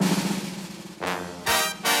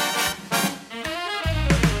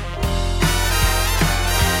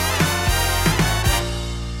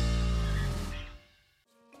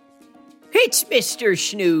Mr.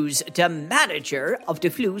 Snooze, the manager of the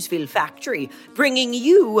Floozeville factory, bringing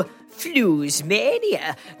you Flooze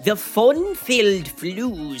Mania, the fun-filled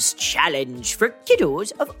Flooze challenge for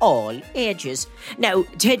kiddos of all ages. Now,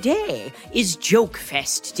 today is Joke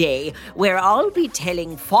Fest Day, where I'll be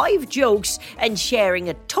telling 5 jokes and sharing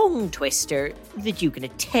a tongue twister that you can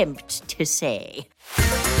attempt to say.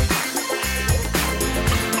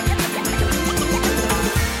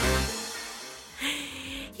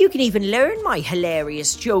 You can even learn my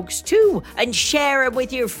hilarious jokes too and share them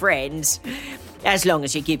with your friends. As long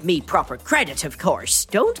as you give me proper credit, of course.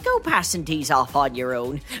 Don't go passing these off on your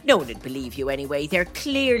own. No one would believe you anyway. They're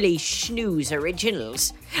clearly Snooze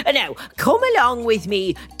originals. And now, come along with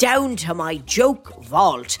me down to my joke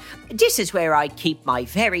vault. This is where I keep my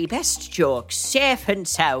very best jokes safe and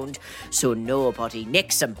sound, so nobody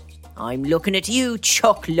nicks them. I'm looking at you,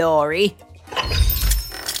 Chuck Lorre.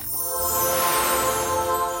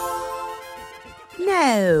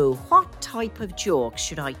 Now, what type of jokes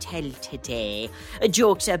should I tell today?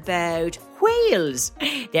 Jokes about whales.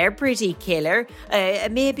 They're pretty killer.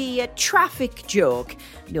 Maybe a traffic joke.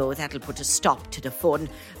 No, that'll put a stop to the fun.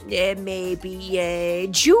 Maybe a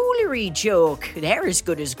jewellery joke. They're as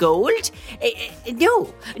good as gold.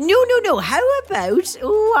 No. How about...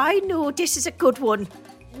 Oh, I know, this is a good one.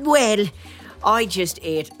 Well... I just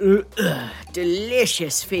ate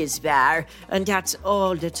delicious fizz bar, and that's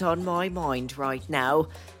all that's on my mind right now.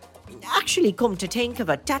 Actually, come to think of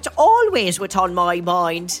it, that's always what's on my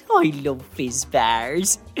mind. I love fizz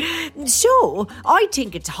bars. So, I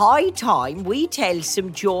think it's high time we tell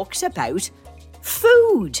some jokes about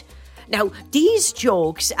food. Now, these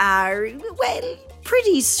jokes are, well,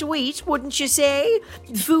 pretty sweet, wouldn't you say?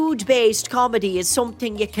 Food-based comedy is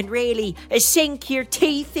something you can really sink your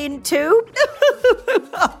teeth into.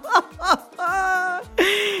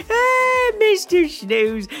 Mr.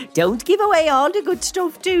 Snooze, don't give away all the good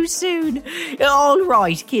stuff too soon. All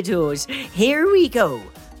right, kiddos, here we go.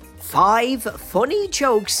 5 funny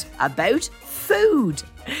jokes about food.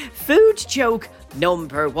 Food joke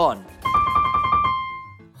number 1.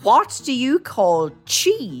 What do you call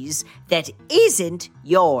cheese that isn't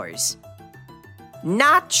yours?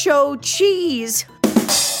 Nacho cheese.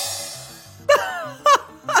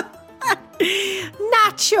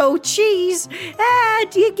 Nacho cheese.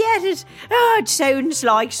 Do you get it? It sounds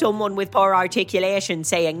like someone with poor articulation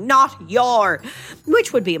saying not your,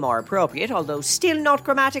 which would be a more appropriate, although still not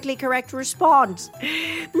grammatically correct response.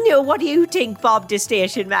 Now, what do you think, Bob, the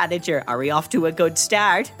station manager? Are we off to a good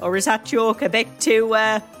start? Or is that joke a bit too,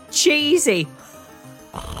 cheesy?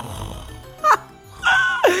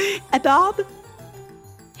 Bob?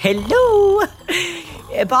 Hello?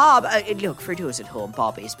 Bob, look, for those at home,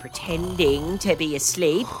 Bob is pretending to be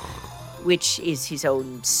asleep, which is his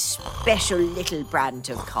own special little brand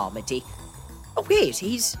of comedy. Oh, wait,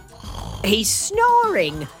 he's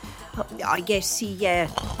snoring. I guess he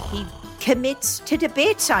commits to the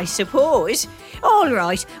bits, I suppose. All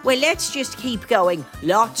right, well, let's just keep going.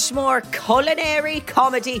 Lots more culinary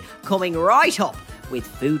comedy coming right up with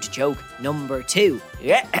food joke number 2.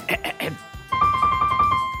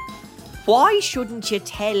 Why shouldn't you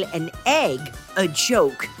tell an egg a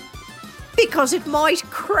joke? Because it might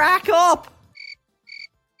crack up.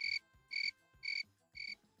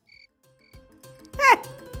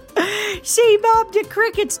 See, Bob, the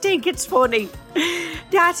crickets think it's funny.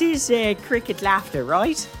 That is cricket laughter,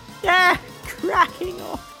 right? Cracking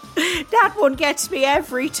up. That one gets me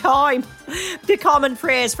every time. The common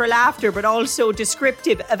phrase for laughter, but also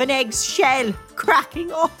descriptive of an egg's shell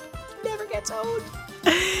cracking up. Never gets old.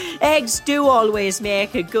 Eggs do always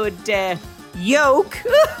make a good yolk.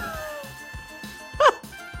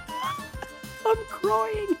 I'm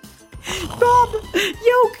crying. Bob,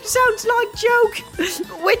 yolk sounds like joke,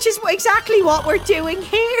 which is exactly what we're doing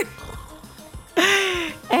here.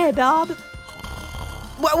 Bob?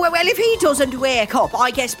 Well, if he doesn't wake up, I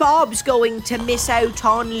guess Bob's going to miss out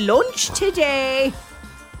on lunch today.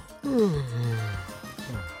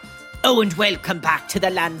 Oh, and welcome back to the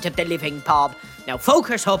land of the living, Bob. Now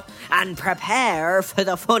focus up and prepare for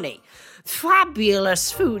the funny.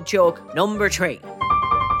 Fabulous food joke number 3.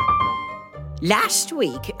 Last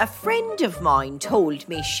week, a friend of mine told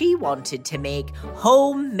me she wanted to make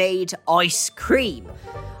homemade ice cream.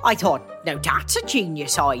 I thought, now that's a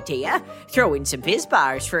genius idea. Throw in some fizz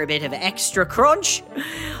bars for a bit of extra crunch.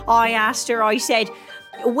 I asked her, I said,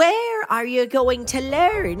 where are you going to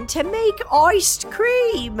learn to make iced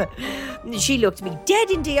cream? She looked me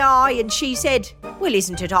dead in the eye and she said, well,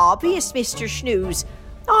 isn't it obvious, Mr. Snooze?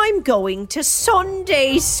 I'm going to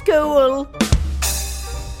Sunday school.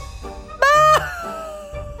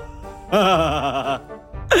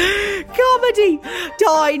 comedy.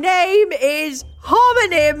 Thy name is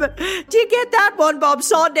homonym. Do you get that one, Bob?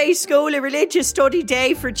 Sunday school, a religious study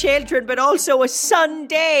day for children, but also a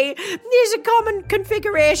Sunday. There's a common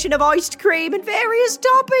configuration of iced cream and various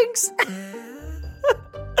toppings.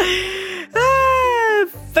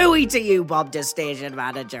 Phooey to you, Bob, the station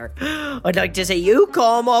manager. I'd like to see you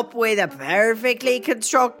come up with a perfectly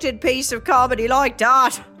constructed piece of comedy like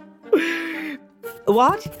that.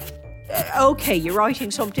 What? Okay, you're writing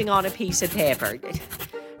something on a piece of paper.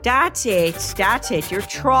 That's it. You're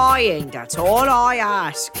trying. That's all I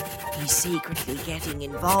ask. He's secretly getting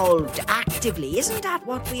involved actively. Isn't that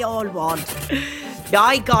what we all want?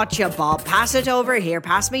 I got you, Bob. Pass it over here.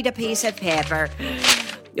 Pass me the piece of paper.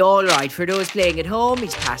 All right, for those playing at home,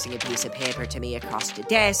 he's passing a piece of paper to me across the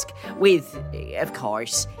desk with, of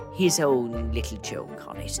course, his own little joke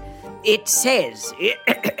on it. It says,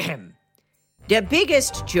 the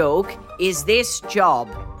biggest joke is this job.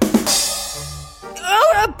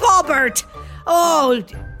 Oh, a bobbert!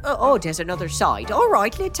 Oh, there's another side. All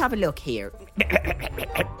right, let's have a look here.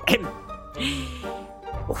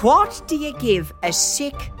 What do you give a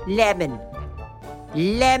sick lemon?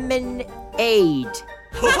 Lemonade.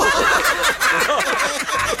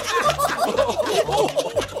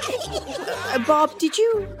 Bob, did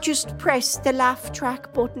you just press the laugh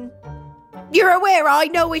track button? You're aware I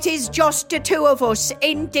know it is just the two of us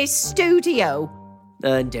in this studio.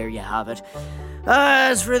 And there you have it.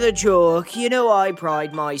 As for the joke, you know I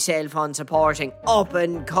pride myself on supporting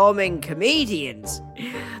up-and-coming comedians.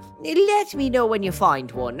 Let me know when you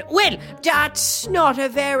find one. Well, that's not a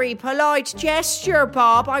very polite gesture,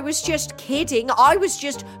 Bob. I was just kidding. I was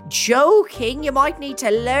just joking. You might need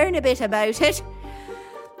to learn a bit about it.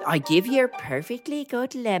 I give your perfectly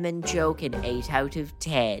good lemon joke an 8 out of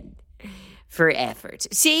 10 for effort.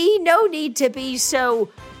 See, no need to be so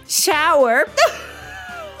sour.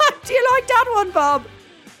 Do you like that one, Bob?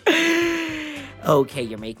 Okay,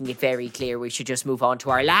 you're making it very clear we should just move on to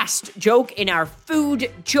our last joke in our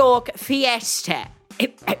food joke fiesta.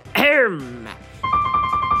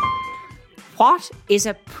 What is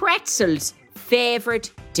a pretzel's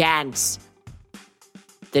favourite dance?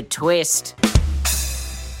 The twist.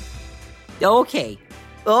 Okay.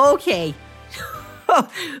 Okay,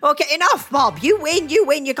 enough, Bob. You win.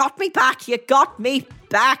 You got me back.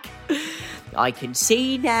 I can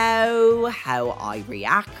see now how I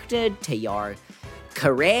reacted to your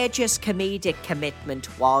courageous comedic commitment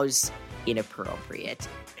was inappropriate.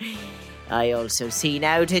 I also see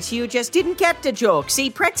now that you just didn't get the joke. See,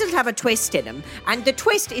 pretzels have a twist in them, and the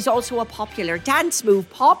twist is also a popular dance move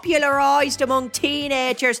popularised among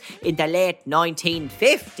teenagers in the late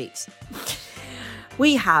 1950s.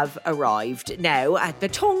 We have arrived now at the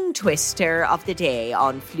tongue twister of the day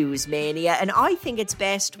on Floozemania, and I think it's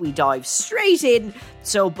best we dive straight in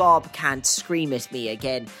so Bob can't scream at me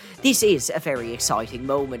again. This is a very exciting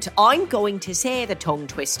moment. I'm going to say the tongue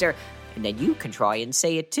twister, and then you can try and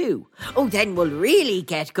say it too. Oh, then we'll really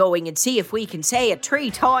get going and see if we can say it 3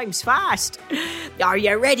 times fast. Are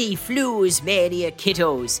you ready, Floozemania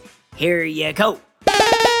kiddos? Here you go.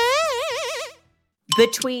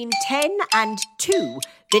 Between 10 and 2,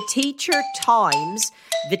 the teacher times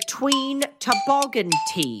the tween toboggan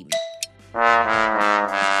team.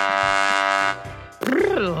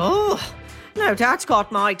 Oh, now that's got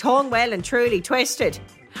my tongue well and truly twisted.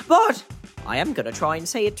 But I am going to try and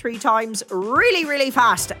say it 3 times really, really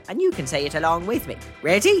fast, and you can say it along with me.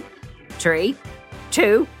 Ready? 3,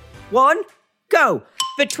 2, 1, go.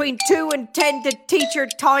 Between 2 and 10, the teacher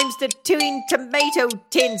times the tween tomato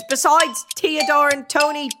tins. Besides Theodore and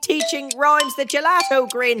Tony teaching rhymes, the gelato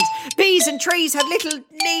grins. Bees and trees have little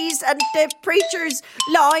knees, and the preachers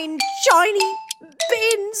line shiny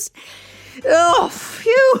bins. Oh,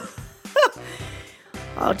 phew.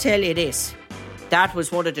 I'll tell you this. That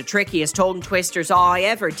was one of the trickiest tongue twisters I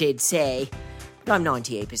ever did say. But I'm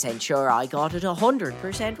 98% sure I got it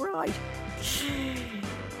 100% right.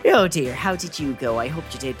 Oh dear, how did you go? I hope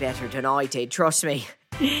you did better than I did, trust me.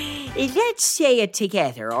 Let's say it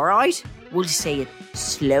together, alright? We'll say it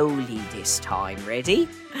slowly this time, ready?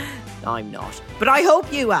 I'm not, but I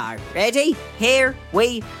hope you are. Ready? Here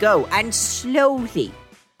we go. And slowly.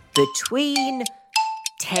 Between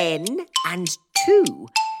 10 and 2,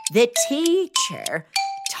 the teacher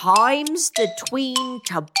times the tween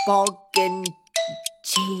toboggan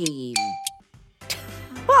team.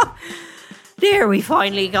 There, we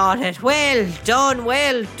finally got it. Well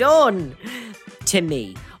done to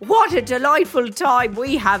me. What a delightful time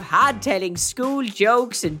we have had telling school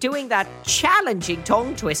jokes and doing that challenging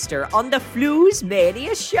tongue twister on the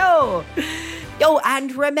Floozemania show. Oh,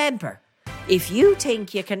 and remember, If you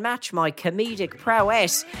think you can match my comedic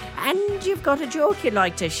prowess and you've got a joke you'd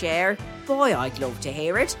like to share, boy, I'd love to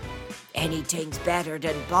hear it. Anything's better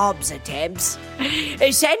than Bob's attempts.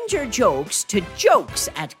 Send your jokes to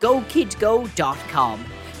jokes@gokidgo.com.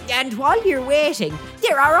 And while you're waiting,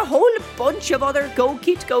 there are a whole bunch of other Go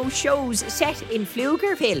Kid Go shows set in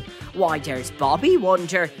Pflugerville. Why, there's Bobby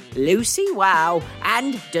Wonder, Lucy Wow,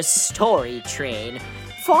 and The Story Train.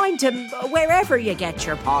 Find them wherever you get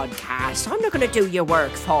your podcast. I'm not going to do your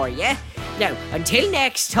work for you. Now, until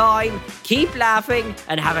next time, keep laughing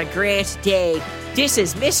and have a great day. This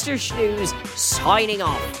is Mr. Snooze signing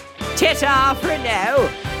off. Ta-ta for now.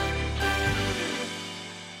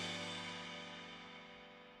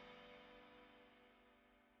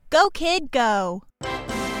 Go Kid Go!